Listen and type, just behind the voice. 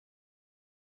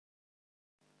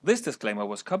This disclaimer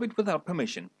was copied without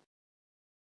permission.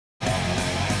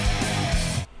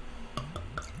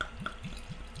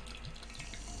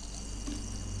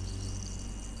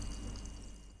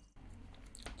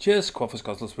 Cheers, Quaffers,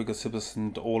 Guzzlers, Wiggers, Sippers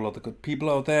and all other good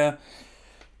people out there.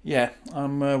 Yeah,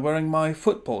 I'm wearing my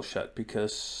football shirt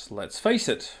because, let's face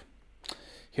it,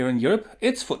 here in Europe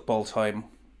it's football time.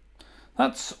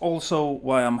 That's also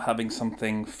why I'm having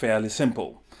something fairly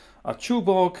simple. A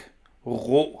Tuborg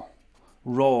Rå,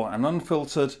 raw and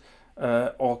unfiltered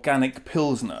organic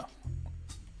Pilsner.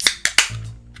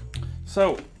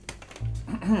 So,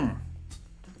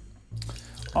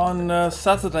 on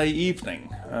Saturday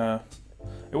evening,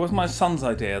 it was my son's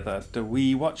idea that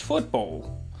we watch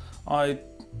football. I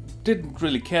didn't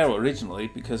really care originally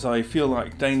because I feel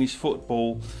like Danish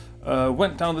football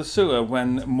went down the sewer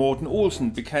when Morten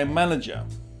Olsen became manager.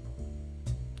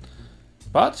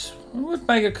 But it would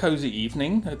make a cozy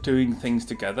evening doing things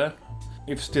together.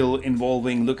 If still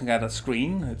involving looking at a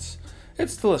screen, it's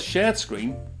still a shared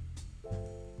screen.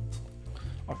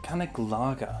 Organic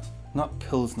lager, not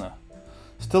Pilsner.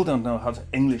 Still don't know how to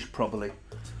English properly.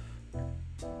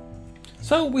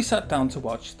 So we sat down to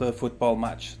watch the football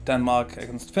match, Denmark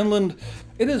against Finland.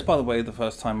 It is, by the way, the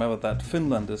first time ever that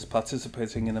Finland is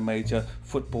participating in a major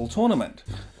football tournament.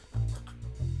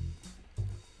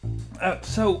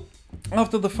 So,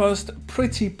 after the first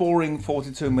pretty boring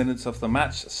 42 minutes of the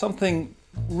match, something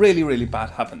really bad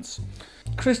happens.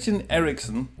 Christian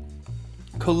Eriksen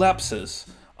collapses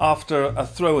after a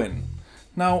throw-in.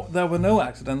 Now, there were no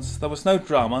accidents, there was no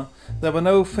drama, there were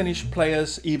no Finnish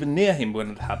players even near him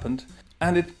when it happened,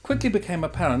 and it quickly became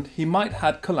apparent he might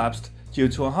have collapsed due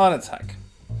to a heart attack.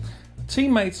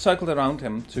 Teammates circled around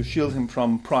him to shield him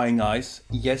from prying eyes,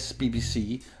 yes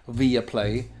BBC,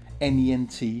 Viaplay,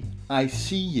 NENT,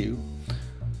 ICU,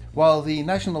 while the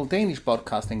national Danish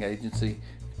broadcasting agency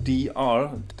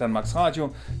DR, Danmarks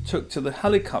Radio, took to the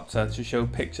helicopter to show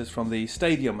pictures from the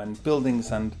stadium and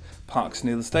buildings and parks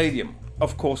near the stadium.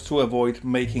 Of course, to avoid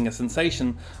making a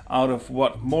sensation out of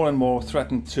what more and more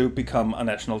threatened to become a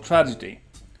national tragedy.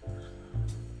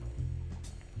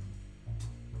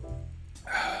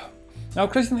 Now,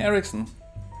 Christian Eriksen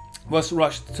was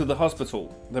rushed to the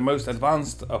hospital, the most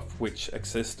advanced of which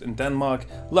exist in Denmark.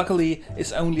 Luckily,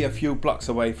 is only a few blocks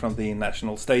away from the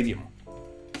national stadium.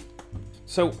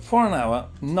 So for an hour,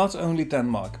 not only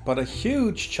Denmark, but a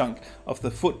huge chunk of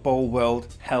the football world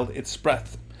held its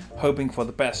breath, hoping for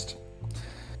the best.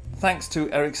 Thanks to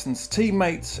Eriksen's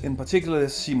teammates, in particular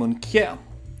Simon Kjær,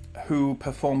 who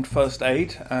performed first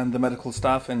aid, and the medical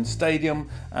staff in stadium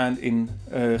and in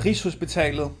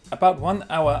Rigshospitalet. About 1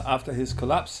 hour after his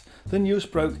collapse, the news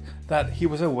broke that he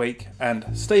was awake and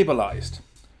stabilized.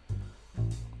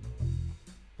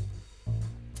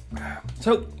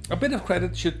 So, a bit of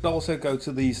credit should also go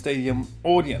to the stadium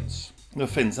audience, the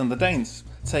Finns and the Danes,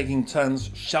 taking turns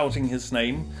shouting his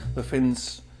name, the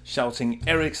Finns shouting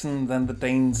Eriksen, then the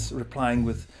Danes replying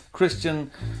with Christian,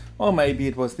 or maybe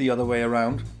it was the other way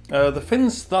around. The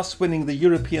Finns thus winning the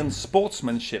European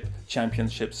Sportsmanship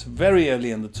Championships very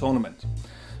early in the tournament.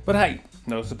 But hey,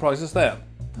 no surprises there.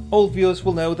 Old viewers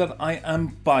will know that I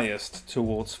am biased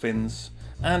towards Finns,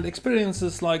 and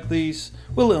experiences like these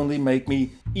will only make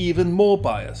me even more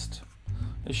biased.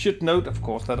 I should note, of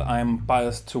course, that I am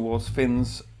biased towards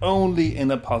Finns only in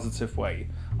a positive way.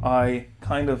 I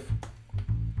kind of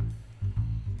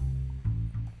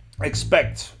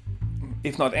expect,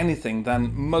 if not anything,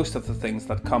 then most of the things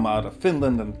that come out of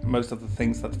Finland and most of the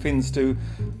things that Finns do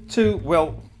to,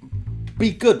 well,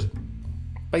 be good,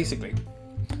 basically.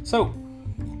 So,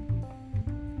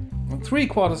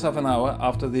 3/4 of an hour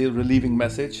after the relieving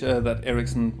message that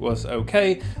Eriksen was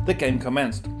okay, the game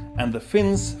commenced, and the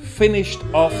Finns finished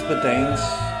off the Danes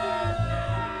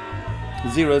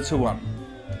 0-1.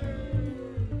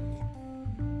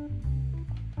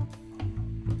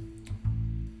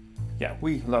 Yeah,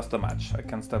 we lost the match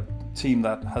against a team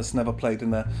that has never played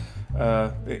in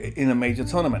a major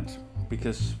tournament,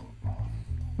 because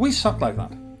we suck like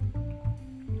that.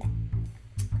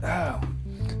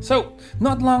 So,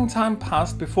 not long time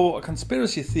passed before a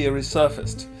conspiracy theory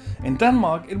surfaced. In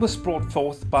Denmark, it was brought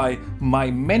forth by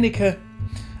Manniche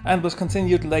and was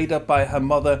continued later by her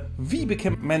mother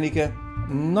Vibeke Manniche.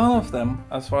 None of them,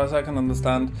 as far as I can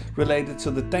understand, related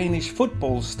to the Danish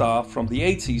football star from the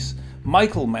 80s,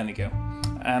 Michael Manniche.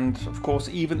 And of course,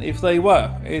 even if they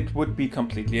were, it would be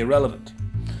completely irrelevant.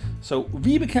 So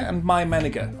Vibeke and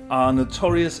Manniche are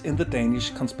notorious in the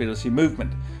Danish conspiracy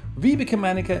movement. Vibeke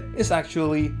Manniche is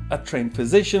actually a trained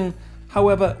physician,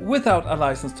 however without a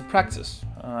license to practice.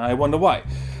 I wonder why.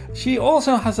 She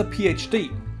also has a PhD,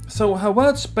 so her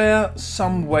words bear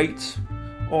some weight,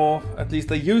 or at least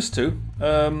they used to.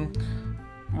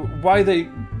 Why they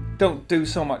don't do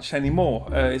so much anymore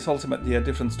is ultimately a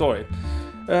different story.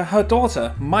 Her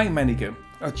daughter, Manniche,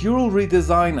 a jewelry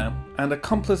designer and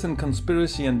accomplice in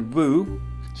conspiracy and woo,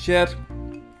 shared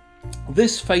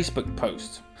this Facebook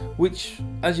post, which,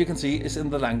 as you can see, is in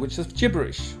the language of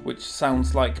gibberish, which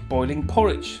sounds like boiling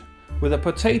porridge with a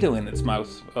potato in its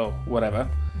mouth, or whatever.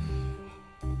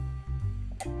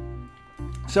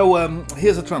 So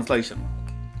here's a translation.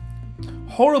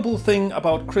 Horrible thing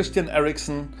about Christian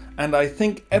Eriksen, and I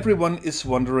think everyone is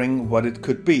wondering what it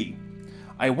could be.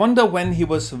 I wonder when he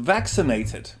was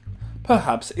vaccinated.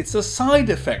 Perhaps it's a side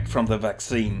effect from the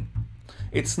vaccine.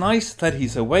 It's nice that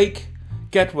he's awake.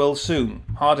 Get well soon.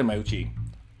 Heart emoji.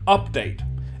 Update.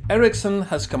 Eriksen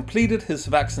has completed his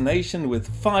vaccination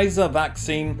with Pfizer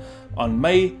vaccine on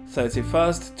May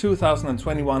 31st,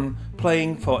 2021,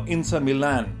 playing for Inter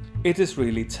Milan. It is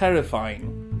really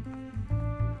terrifying.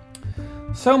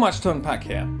 So much to unpack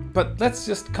here, but let's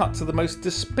just cut to the most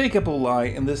despicable lie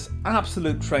in this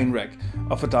absolute train wreck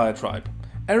of a diatribe.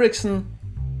 Eriksen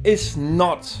is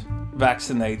not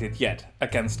vaccinated yet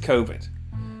against COVID.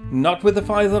 Not with the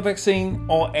Pfizer vaccine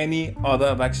or any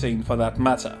other vaccine for that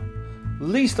matter.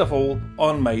 Least of all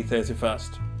on May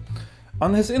 31st.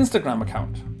 On his Instagram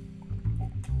account,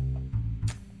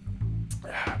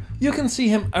 you can see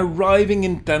him arriving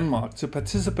in Denmark to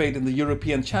participate in the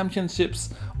European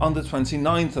Championships on the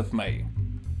 29th of May.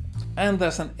 And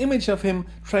there's an image of him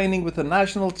training with the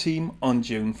national team on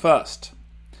June 1st.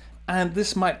 And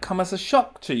this might come as a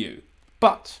shock to you,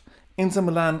 but Inter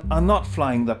Milan are not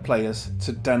flying their players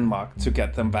to Denmark to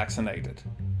get them vaccinated.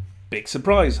 Big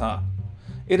surprise, huh?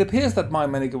 It appears that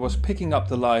Manniche was picking up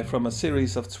the lie from a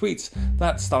series of tweets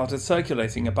that started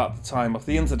circulating about the time of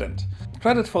the incident.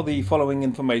 Credit for the following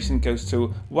information goes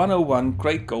to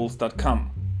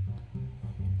 101greatgoals.com.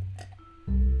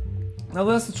 Now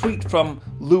there's a tweet from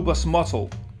Lubos Motl,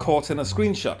 caught in a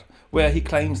screenshot, where he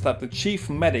claims that the chief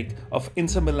medic of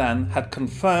Inter Milan had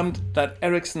confirmed that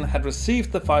Eriksen had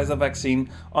received the Pfizer vaccine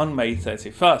on May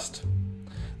 31st.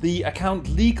 The account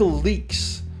Legal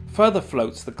Leaks further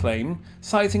floats the claim,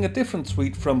 citing a different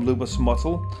tweet from Lubos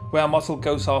Motl, where Motl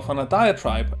goes off on a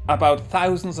diatribe about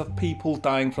thousands of people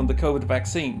dying from the COVID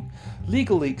vaccine.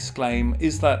 Legal Leaks' claim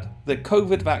is that the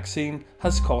COVID vaccine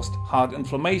has caused heart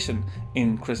inflammation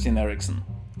in Christian Eriksen.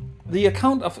 The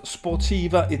account of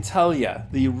Sportiva Italia,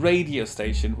 the radio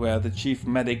station where the chief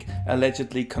medic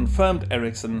allegedly confirmed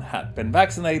Eriksen had been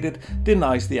vaccinated,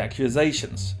 denies the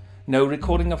accusations. No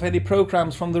recording of any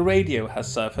programs from the radio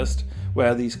has surfaced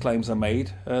where these claims are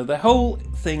made. The whole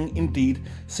thing indeed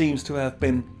seems to have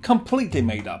been completely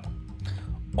made up.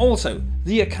 Also,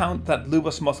 the account that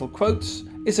Lubos Motl quotes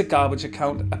is a garbage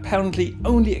account apparently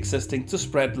only existing to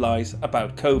spread lies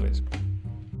about COVID.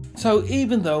 So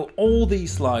even though all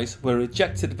these lies were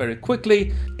rejected very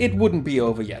quickly, it wouldn't be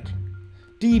over yet.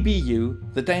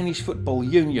 DBU, the Danish Football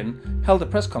Union, held a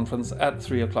press conference at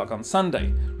 3 o'clock on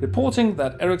Sunday, reporting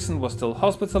that Eriksen was still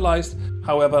hospitalized,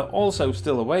 however also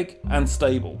still awake and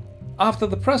stable. After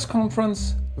the press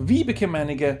conference, Vibeke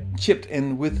Manniche chipped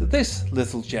in with this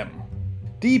little gem.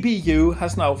 DBU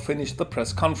has now finished the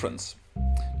press conference.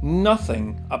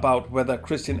 Nothing about whether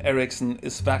Christian Eriksen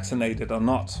is vaccinated or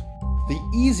not. The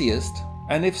easiest,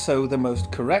 and if so the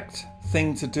most correct,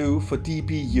 thing to do for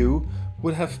DBU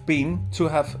would have been to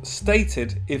have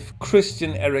stated if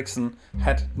Christian Eriksen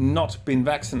had not been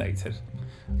vaccinated.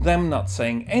 Them not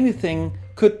saying anything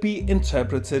could be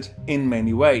interpreted in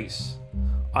many ways.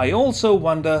 I also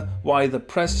wonder why the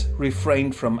press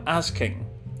refrained from asking.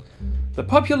 The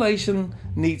population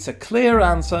needs a clear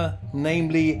answer,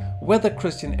 namely whether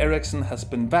Christian Eriksen has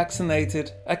been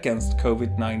vaccinated against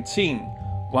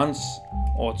COVID-19, once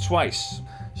or twice.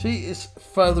 She is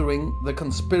furthering the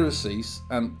conspiracies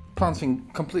and planting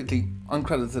completely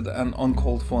uncredited and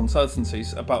uncalled for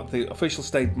uncertainties about the official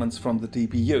statements from the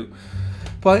DBU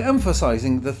by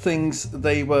emphasizing the things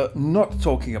they were not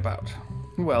talking about.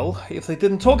 Well, if they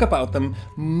didn't talk about them,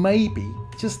 maybe,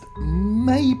 just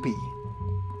maybe,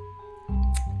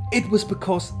 it was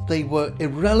because they were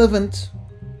irrelevant.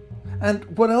 And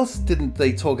what else didn't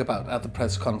they talk about at the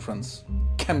press conference?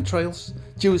 Chemtrails,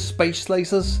 Jewish space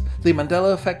lasers, the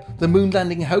Mandela effect, the moon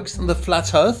landing hoax and the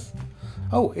flat earth?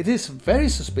 Oh, it is very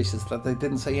suspicious that they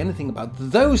didn't say anything about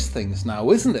those things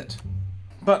now, isn't it?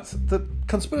 But the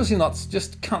conspiracy nuts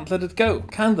just can't let it go,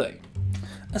 can they?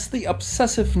 As the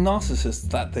obsessive narcissists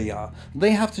that they are,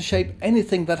 they have to shape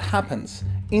anything that happens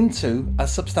into a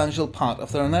substantial part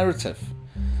of their narrative.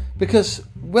 Because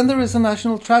when there is a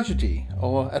national tragedy,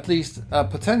 or at least a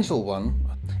potential one,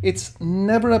 it's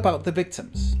never about the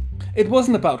victims. It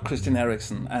wasn't about Christian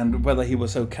Eriksen and whether he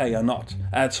was okay or not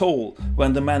at all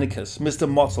when the Manniches, Mr.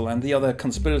 Mottle and the other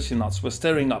conspiracy nuts were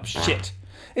stirring up shit.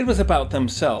 It was about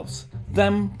themselves,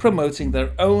 them promoting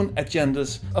their own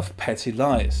agendas of petty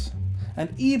lies.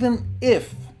 And even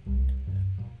if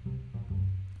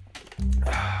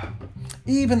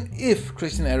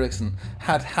Christian Eriksen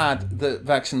had had the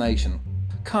vaccination,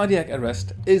 cardiac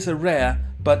arrest is a rare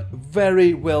but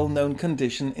very well-known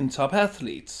condition in top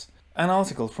athletes. An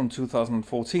article from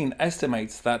 2014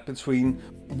 estimates that between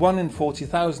 1 in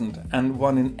 40,000 and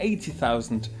 1 in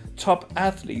 80,000 top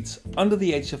athletes under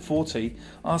the age of 40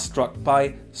 are struck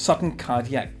by sudden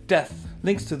cardiac death.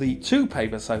 Links to the 2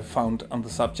 papers I've found on the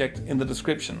subject in the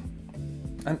description.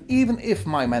 And even if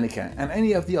Manniche and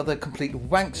any of the other complete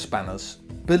wank spanners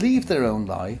believed their own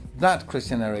lie that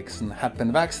Christian Eriksen had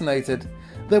been vaccinated,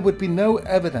 there would be no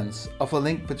evidence of a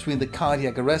link between the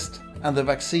cardiac arrest and the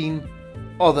vaccine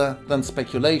other than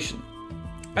speculation.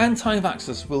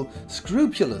 Anti-vaxxers will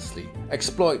scrupulously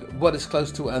exploit what is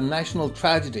close to a national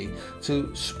tragedy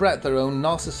to spread their own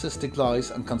narcissistic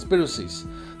lies and conspiracies.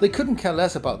 They couldn't care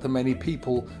less about the many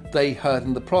people they hurt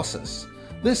in the process.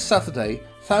 This Saturday,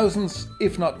 thousands,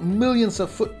 if not millions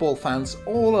of football fans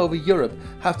all over Europe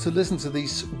have to listen to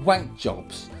these wank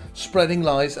jobs, spreading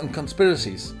lies and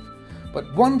conspiracies.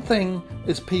 But one thing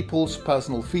is people's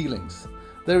personal feelings.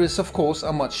 There is of course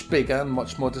a much bigger and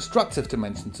much more destructive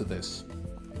dimension to this.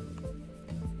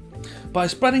 By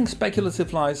spreading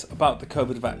speculative lies about the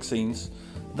COVID vaccines,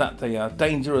 that they are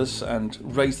dangerous and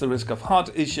raise the risk of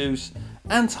heart issues,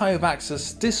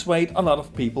 anti-vaxxers dissuade a lot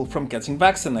of people from getting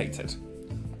vaccinated.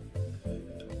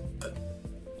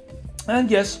 And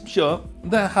yes, sure,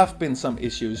 there have been some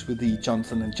issues with the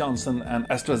Johnson & Johnson and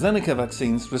AstraZeneca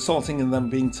vaccines, resulting in them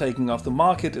being taken off the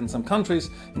market in some countries,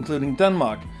 including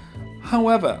Denmark.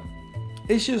 However,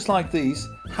 issues like these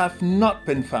have not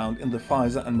been found in the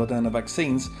Pfizer and Moderna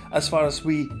vaccines as far as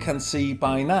we can see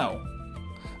by now.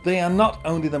 They are not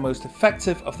only the most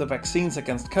effective of the vaccines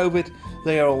against COVID,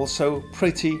 they are also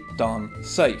pretty darn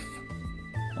safe.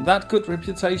 And that good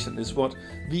reputation is what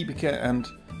Vibeke and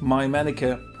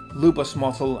Manniche, Lubos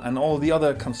Mottle and all the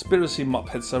other conspiracy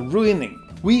mopheads are ruining.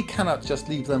 We cannot just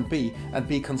leave them be and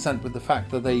be content with the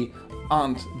fact that they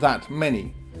aren't that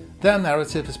many. Their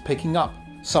narrative is picking up.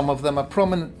 Some of them are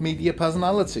prominent media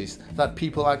personalities that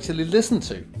people actually listen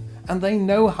to, and they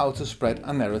know how to spread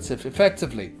a narrative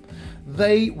effectively.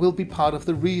 They will be part of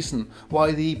the reason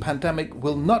why the pandemic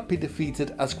will not be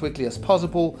defeated as quickly as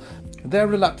possible. Their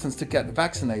reluctance to get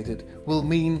vaccinated will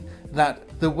mean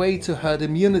that the way to herd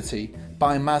immunity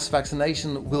by mass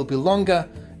vaccination will be longer,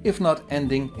 if not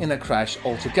ending in a crash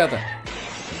altogether.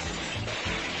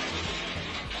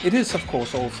 It is of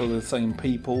course also the same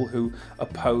people who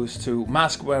oppose to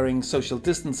mask wearing, social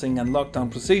distancing and lockdown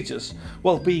procedures,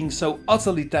 while being so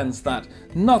utterly dense that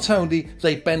not only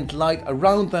they bend light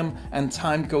around them and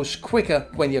time goes quicker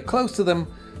when you're close to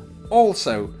them,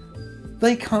 also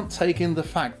they can't take in the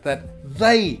fact that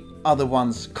they are the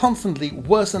ones constantly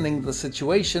worsening the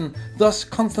situation, thus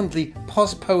constantly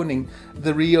postponing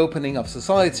the reopening of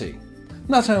society.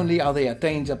 Not only are they a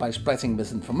danger by spreading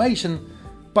misinformation,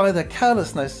 by their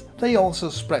carelessness they also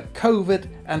spread COVID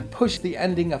and push the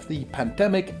ending of the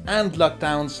pandemic and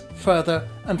lockdowns further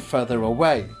and further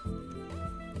away.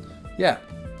 Yeah,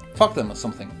 fuck them or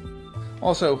something.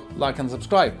 Also, like and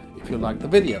subscribe if you like the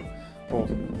video, or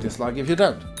dislike if you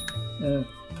don't.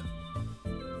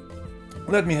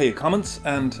 Let me hear your comments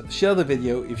and share the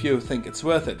video if you think it's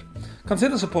worth it.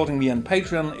 Consider supporting me on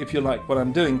Patreon if you like what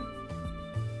I'm doing.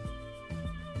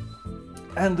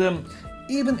 And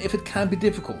even if it can be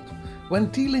difficult, when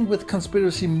dealing with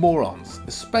conspiracy morons,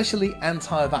 especially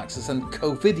anti-vaxxers and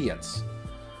COVIDiots,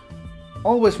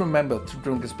 always remember to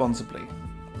drink responsibly.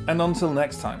 And until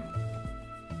next time,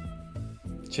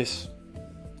 cheers.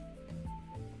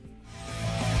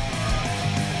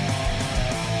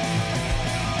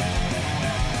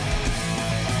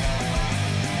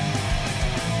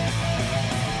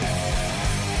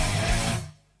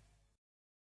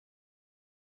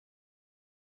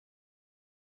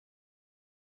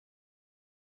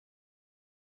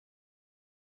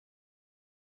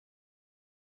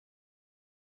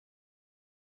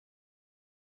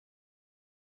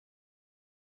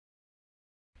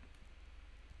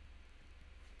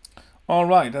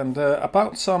 Alright, and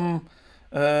about some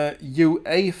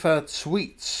UEFA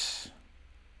tweets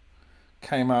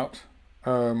came out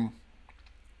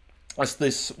as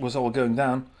this was all going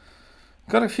down.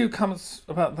 Got a few comments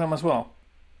about them as well.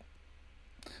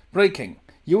 Breaking.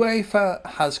 UEFA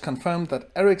has confirmed that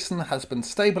Eriksen has been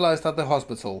stabilized at the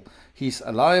hospital. He's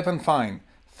alive and fine.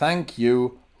 Thank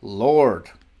you, Lord.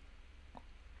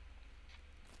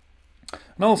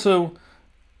 And also,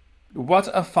 what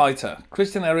a fighter.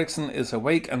 Christian Eriksen is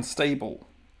awake and stable.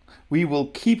 We will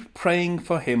keep praying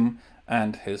for him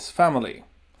and his family.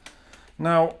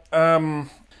 Now,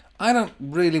 I don't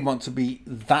really want to be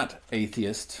that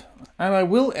atheist. And I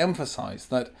will emphasize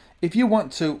that if you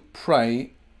want to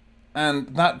pray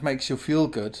and that makes you feel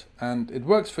good and it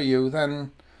works for you,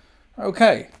 then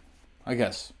okay, I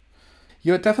guess.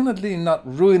 You're definitely not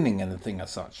ruining anything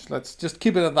as such. Let's just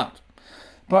keep it at that.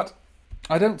 But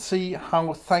I don't see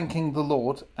how thanking the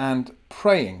Lord and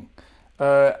praying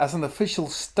as an official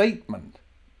statement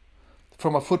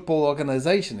from a football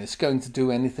organization is going to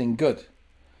do anything good.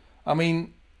 I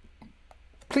mean,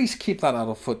 please keep that out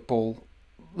of football.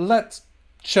 Let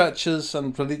churches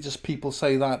and religious people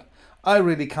say that. I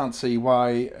really can't see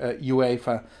why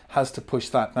UEFA has to push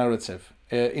that narrative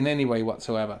in any way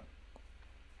whatsoever.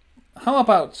 How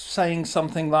about saying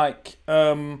something like,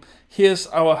 here's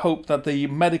our hope that the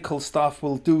medical staff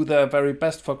will do their very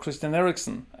best for Christian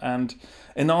Eriksen, and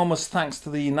enormous thanks to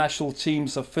the national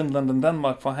teams of Finland and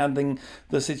Denmark for handling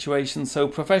the situation so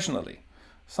professionally.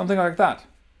 Something like that.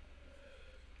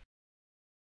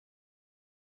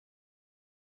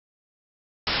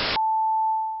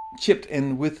 Chipped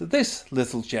in with this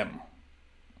little gem.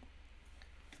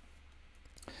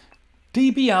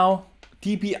 DBAO.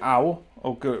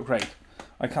 Oh, great.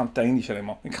 I can't Danish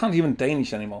anymore. I can't even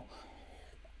Danish anymore.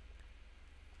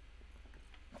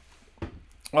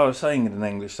 Oh, I was saying it in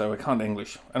English, so I can't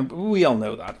English. And we all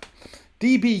know that.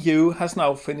 DBU has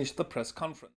now finished the press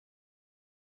conference.